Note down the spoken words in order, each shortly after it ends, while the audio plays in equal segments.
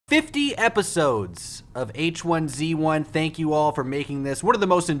50 episodes of H1Z1. Thank you all for making this one of the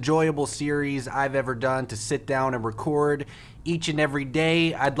most enjoyable series I've ever done to sit down and record each and every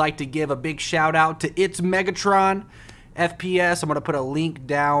day. I'd like to give a big shout out to It's Megatron FPS. I'm going to put a link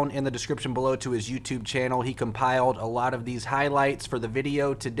down in the description below to his YouTube channel. He compiled a lot of these highlights for the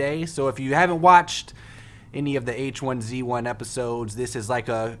video today. So if you haven't watched any of the H1Z1 episodes, this is like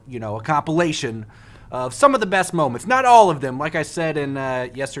a compilation of some of the best moments. Not all of them. Like I said in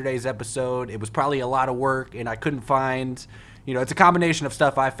yesterday's episode, it was probably a lot of work, and I couldn't find, it's a combination of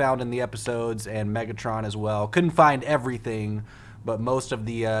stuff I found in the episodes and Megatron as well. Couldn't find everything, but most of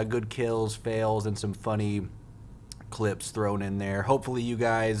the good kills, fails, and some funny clips thrown in there. Hopefully you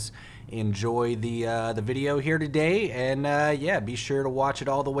guys enjoy the video here today, and yeah, be sure to watch it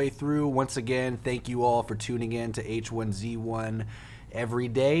all the way through. Once again, thank you all for tuning in to H1Z1 every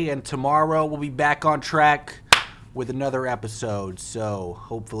day, and tomorrow we'll be back on track with another episode. So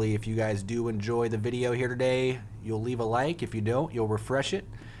hopefully if you guys do enjoy the video here today, you'll leave a like. If you don't, you'll refresh it,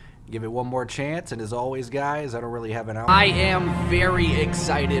 give it one more chance. And as always, guys, I don't really have an outro. I am very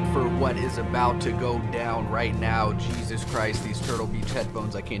excited for what is about to go down right now. Jesus Christ, these Turtle Beach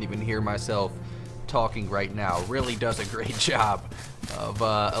headphones, I can't even hear myself talking right now. Really does a great job of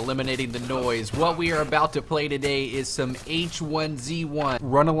eliminating the noise. What we are about to play today is some H1Z1.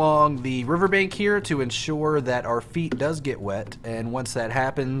 Run along the riverbank here to ensure that our feet does get wet, and once that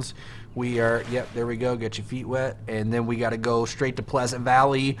happens, we are, yep, there we go, get your feet wet, and then we gotta go straight to Pleasant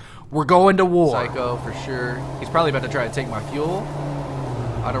Valley. We're going to war. Psycho for sure. He's probably about to try to take my fuel.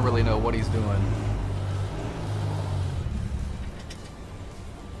 I don't really know what he's doing.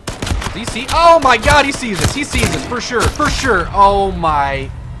 Does he see? Oh my god, he sees us. He sees us for sure. For sure. Oh my.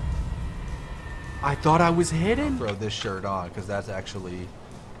 I thought I was hidden. Throw this shirt on because that's actually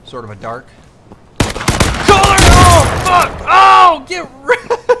sort of a dark color. Oh, fuck. Oh, get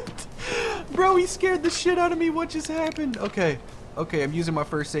wrecked. Bro, he scared the shit out of me. What just happened? Okay. Okay, I'm using my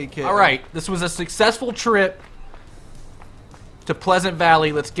first aid kit. All right. This was a successful trip to Pleasant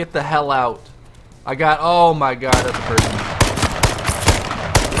Valley. Let's get the hell out. I got, oh my god, that's a person.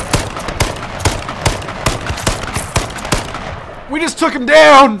 We just took him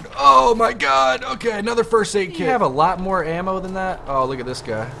down! Oh my god. Okay, another first aid kit. You have a lot more ammo than that? Oh, look at this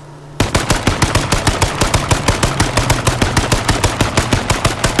guy.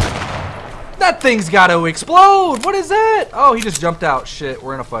 That thing's gotta explode! What is that? Oh, he just jumped out. Shit,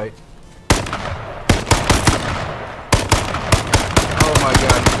 we're in a fight. Oh my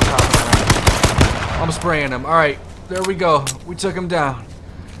god. I'm spraying him. Alright, there we go. We took him down.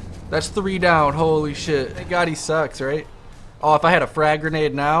 That's 3 down. Holy shit. Thank god he sucks, right? Oh, if I had a frag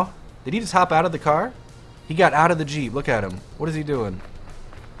grenade now. Did he just hop out of the car? He got out of the Jeep. Look at him. What is he doing?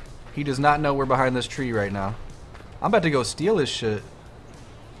 He does not know we're behind this tree right now. I'm about to go steal his shit.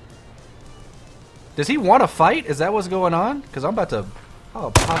 Does he want to fight? Is that what's going on? Because I'm about to... oh,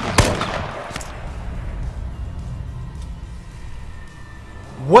 pop his ass.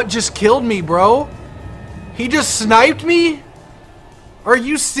 What just killed me, bro? He just sniped me? Are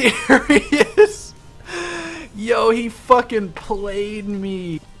you serious? Yo, he fucking played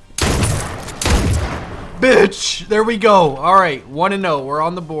me. Bitch! There we go. Alright, 1-0. We're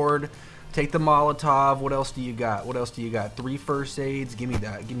on the board. Take the Molotov. What else do you got? What else do you got? 3 first aids. Give me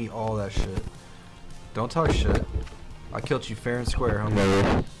that. Give me all that shit. Don't talk shit. I killed you fair and square,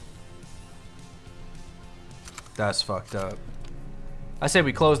 homie. That's fucked up. I say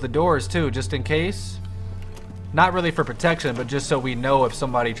we close the doors too, just in case. Not really for protection, but just so we know if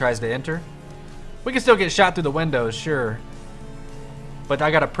somebody tries to enter. We can still get shot through the windows, sure. But I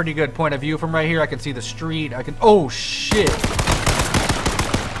got a pretty good point of view from right here. I can see the street. I can... oh, shit.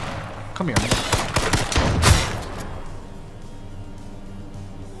 Come here.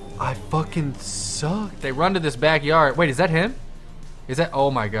 I fucking suck. They run to this backyard. Wait, is that him? Is that...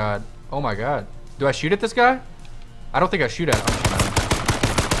 oh, my God. Oh, my God. Do I shoot at this guy? I don't think I shoot at him.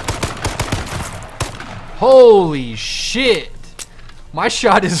 Holy shit. My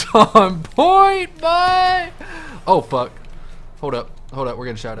shot is on point, boy! Oh, fuck. Hold up. Hold up. We're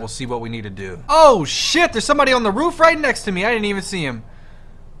getting shot at. We'll see what we need to do. Oh, shit! There's somebody on the roof right next to me. I didn't even see him.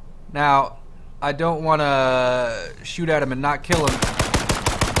 Now, I don't want to shoot at him and not kill him.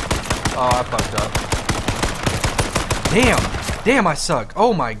 Oh, I fucked up. Damn. Damn, I suck.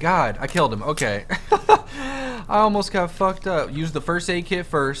 Oh, my God. I killed him. Okay. I almost got fucked up. Use the first aid kit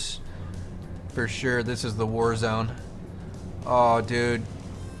first. For sure, this is the war zone. Oh, dude.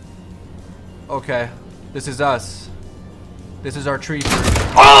 Okay. This is us. This is our tree.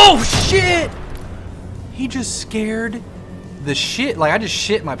 Oh, shit! He just scared the shit. Like, I just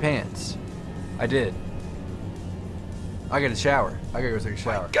shit my pants. I did. I gotta shower. I gotta go take a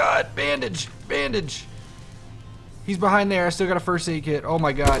shower. My God, bandage, bandage. He's behind there. I still got a first aid kit. Oh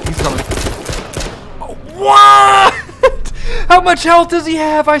my God, he's coming. Oh, what? How much health does he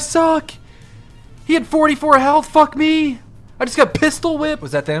have? I suck. He had 44 health. Fuck me. I just got pistol whipped.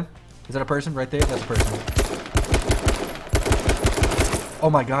 Was that them? Is that a person right there? That's a person. Oh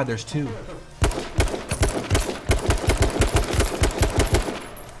my God, there's two.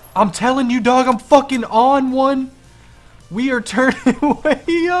 I'm telling you, dog, I'm fucking on one. We are turning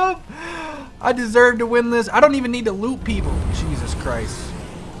way up. I deserve to win this. I don't even need to loot people. Jesus Christ.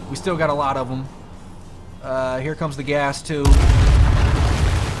 We still got a lot of them. Here comes the gas, too.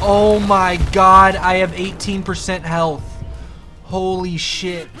 Oh my God, I have 18% health. Holy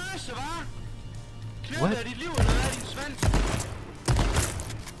shit. What?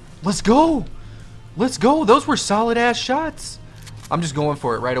 Let's go. Let's go. Those were solid ass shots. I'm just going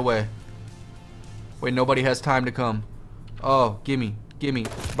for it right away. Wait, nobody has time to come. Oh, gimme. Gimme.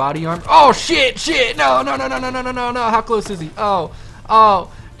 Body arm. Oh, shit, shit. No, no, no, no, no, no, no, no, no. How close is he? Oh,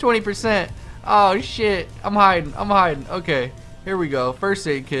 oh, 20%. Oh, shit. I'm hiding. I'm hiding. Okay, here we go. First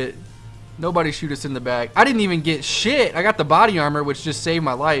aid kit. Nobody shoot us in the back. I didn't even get shit. I got the body armor, which just saved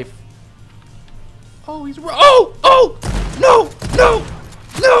my life. Oh, he's... Oh, oh, no, no,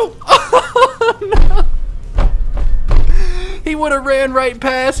 no. Oh, no. He would have ran right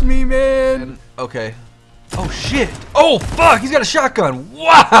past me, man. Okay. Oh, shit. Oh, fuck. He's got a shotgun.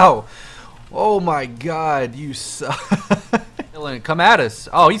 Wow. Oh, my God. You suck. Come at us.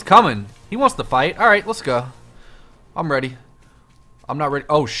 Oh, he's coming. He wants to fight. All right, let's go. I'm ready. I'm not ready.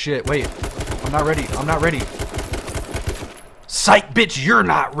 Oh, shit. Wait. I'm not ready. I'm not ready. Psych, bitch. You're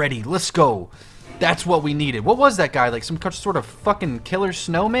not ready. Let's go. That's what we needed. What was that guy? Like some sort of fucking killer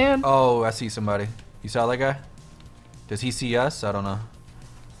snowman? Oh, I see somebody. You saw that guy? Does he see us? I don't know.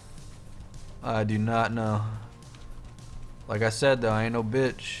 I do not know. Like I said, though, I ain't no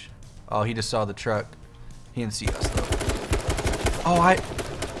bitch. Oh, he just saw the truck. He didn't see us, though. Oh,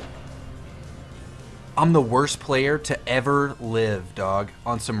 I'm the worst player to ever live, dog.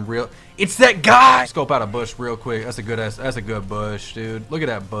 On some real... It's that guy! Scope out a bush real quick. That's a good bush, dude. Look at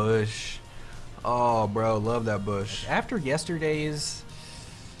that bush. Oh, bro, love that bush. After yesterday's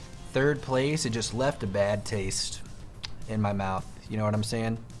third place, it just left a bad taste in my mouth. You know what I'm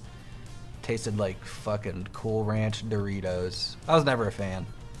saying? Tasted like fucking Cool Ranch Doritos. I was never a fan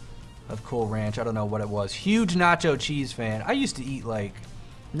of Cool Ranch. I don't know what it was. Huge nacho cheese fan. I used to eat like,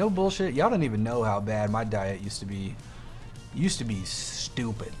 no bullshit. Y'all don't even know how bad my diet used to be. Used to be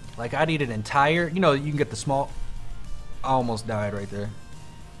stupid. Like I'd eat an entire, you know, you can get the small. I almost died right there.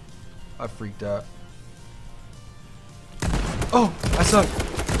 I freaked out. Oh, I suck.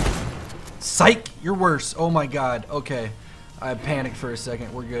 Psych, you're worse. Oh my God. Okay. I panicked for a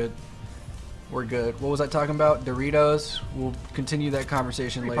second. We're good. We're good. What was I talking about? Doritos. We'll continue that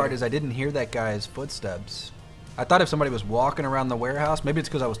conversation later. The part is I didn't hear that guy's footsteps. I thought if somebody was walking around the warehouse, maybe it's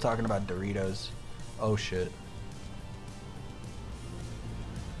because I was talking about Doritos. Oh shit.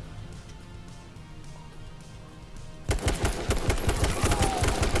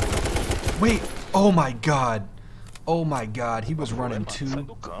 Wait. Oh my God. Oh my God. He was running too.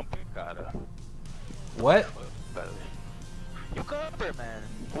 What? You camper, man.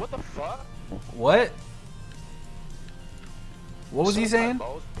 What the fuck? What? What was he saying?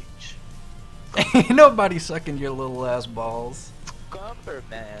 Balls, Ain't nobody sucking your little ass balls. Camper,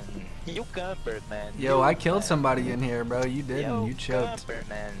 man. You camper, man. Yo, you I killed man. somebody in here, bro. You didn't. Yo, You choked. Camper,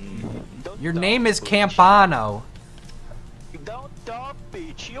 man. Your name is Campano. Don't talk,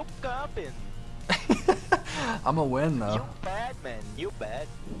 bitch. You camping. I'm a win though. You bad, man. You bad.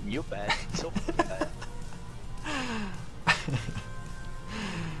 You bad. So bad.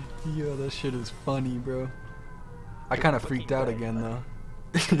 Yo, that shit is funny, bro. I kind of freaked out again though.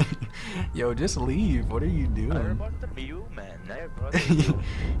 Yo, just leave. What are you doing? I reported you, man. I reported you.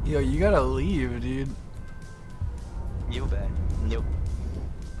 Yo, you gotta leave, dude. You bad. You.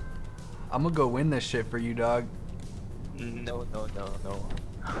 I'm gonna go win this shit for you, dog. No, no, no, no.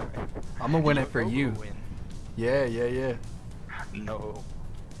 I'm gonna win it for you. Win. Yeah, yeah, yeah. No,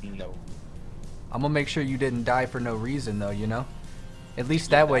 no. I'm gonna make sure you didn't die for no reason, though, you know? At least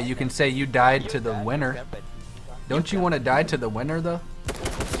that way you can say you died to the winner. Don't you want to die to the winner, though?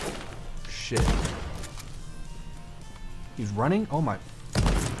 Shit. He's running? Oh, my...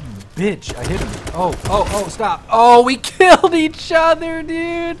 Bitch, I hit him. Oh, oh, oh, stop. Oh, we killed each other,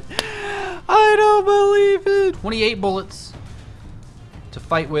 dude. I don't believe it. 28 bullets to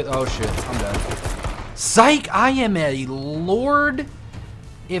fight with. Oh, shit. I'm done. Psych, I am a lord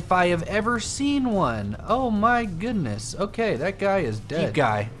if I have ever seen one. Oh, my goodness. Okay, that guy is dead.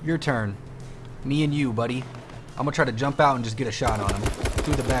 Guy, your turn. Me and you, buddy. I'm gonna try to jump out and just get a shot on him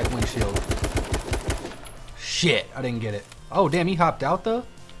through the back windshield. Shit, I didn't get it. Oh damn, he hopped out though.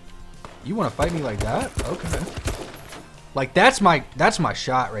 You want to fight me like that? Okay. Like that's my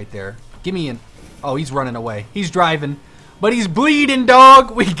shot right there. Give me an. Oh, he's running away. He's driving, but he's bleeding,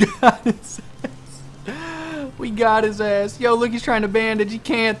 dog. We got his ass. We got his ass. Yo, look, he's trying to bandage. He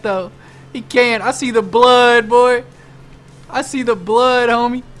can't though. He can't. I see the blood, boy. I see the blood,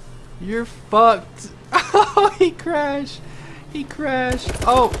 homie. You're fucked. Oh, he crashed. He crashed.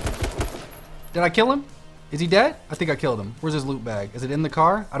 Oh, did I kill him? Is he dead? I think I killed him. Where's his loot bag? Is it in the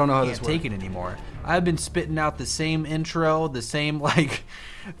car? I don't know how this works. I can't take it anymore. I've been spitting out the same intro, the same like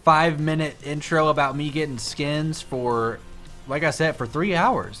 5-minute intro about me getting skins for, like I said, for 3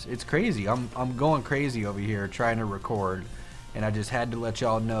 hours. It's crazy. I'm going crazy over here trying to record, and I just had to let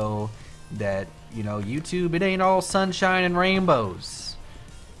y'all know that, you know, YouTube, it ain't all sunshine and rainbows.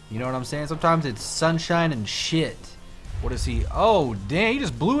 You know what I'm saying? Sometimes it's sunshine and shit. What is he? Oh, dang, he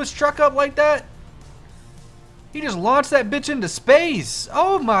just blew his truck up like that? He just launched that bitch into space.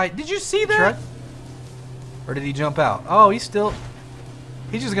 Oh my, did you see that? Or did he jump out? Oh, he's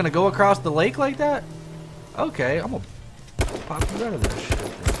just gonna go across the lake like that? Okay, I'm gonna pop you out of that shit.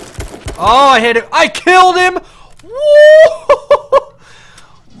 Oh, I hit him. I killed him. Woo!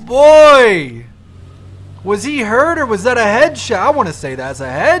 Boy, was he hurt or was that a headshot? I want to say that's a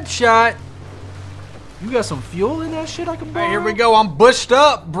headshot. You got some fuel in that shit I can borrow? All right, here we go. I'm bushed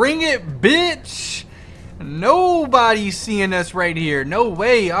up. Bring it, bitch. Nobody's seeing us right here. No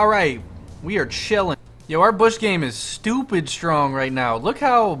way. All right, we are chilling. Yo, our bush game is stupid strong right now. Look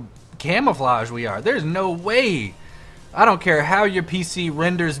how camouflaged we are. There's no way. I don't care how your PC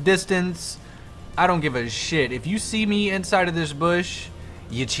renders distance. I don't give a shit. If you see me inside of this bush,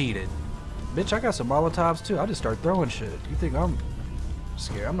 you cheated. Bitch, I got some Molotovs too. I just start throwing shit. You think I'm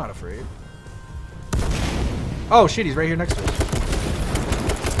scared? I'm not afraid. Oh shit, he's right here next to us.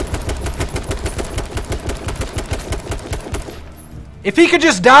 If he could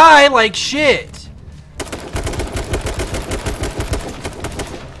just die like shit.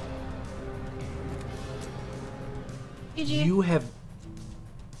 You have...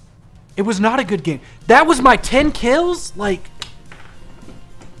 It was not a good game. That was my 10 kills? Like...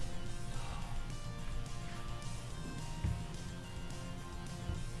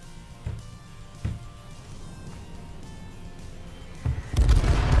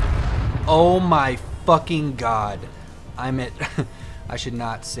 Oh my fucking god. I'm at... I should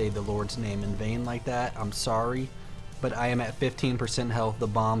not say the Lord's name in vain like that. I'm sorry. But I am at 15% health. The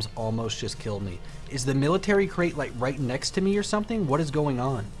bombs almost just killed me. Is the military crate like right next to me or something? What is going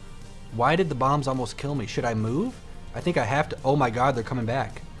on? Why did the bombs almost kill me? Should I move? I think I have to. Oh my god, they're coming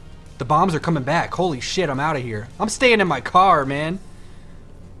back. The bombs are coming back. Holy shit, I'm out of here. I'm staying in my car, man.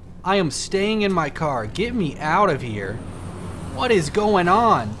 I am staying in my car. Get me out of here. What is going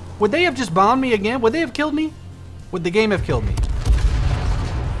on? Would they have just bombed me again? Would they have killed me? Would the game have killed me?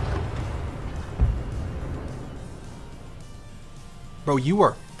 Bro, you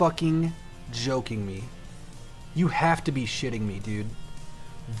are fucking joking me. You have to be shitting me, dude.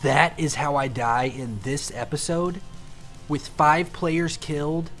 That is how I die in this episode? With 5 players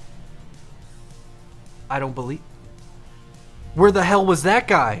killed? I don't believe... Where the hell was that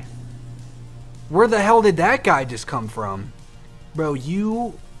guy? Where the hell did that guy just come from? Bro,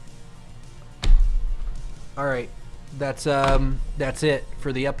 you... Alright. That's it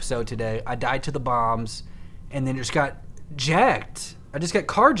for the episode today. I died to the bombs and then just got jacked. I just got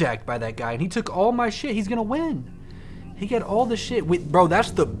carjacked by that guy and he took all my shit. He's gonna win. He got all the shit. Bro,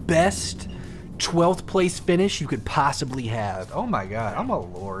 that's the best 12th place finish you could possibly have. Oh my god, I'm a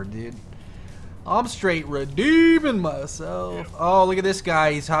lord, dude. I'm straight redeeming myself. Oh, look at this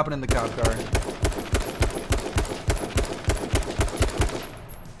guy. He's hopping in the cop car.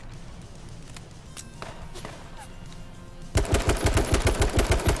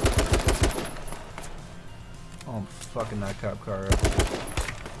 Oh, I'm fucking that cop car up.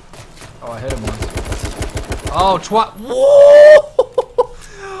 Oh, I hit him once. Oh, whoa!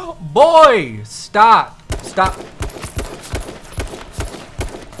 Boy, stop. Stop.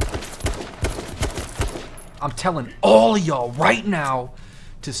 I'm telling all of y'all right now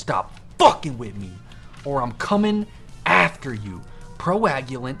to stop fucking with me or I'm coming after you.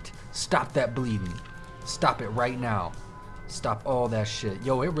 Proagulant, stop that bleeding. Stop it right now. Stop all that shit.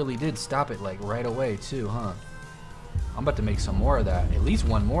 Yo, it really did stop it like right away too, huh? I'm about to make some more of that. At least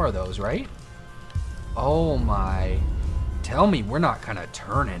one more of those, right? Oh my. Tell me we're not kind of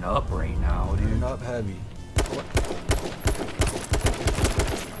turning up right now, dude. Turn up heavy. What?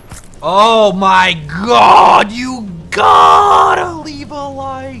 Oh my god, you gotta leave a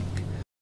like.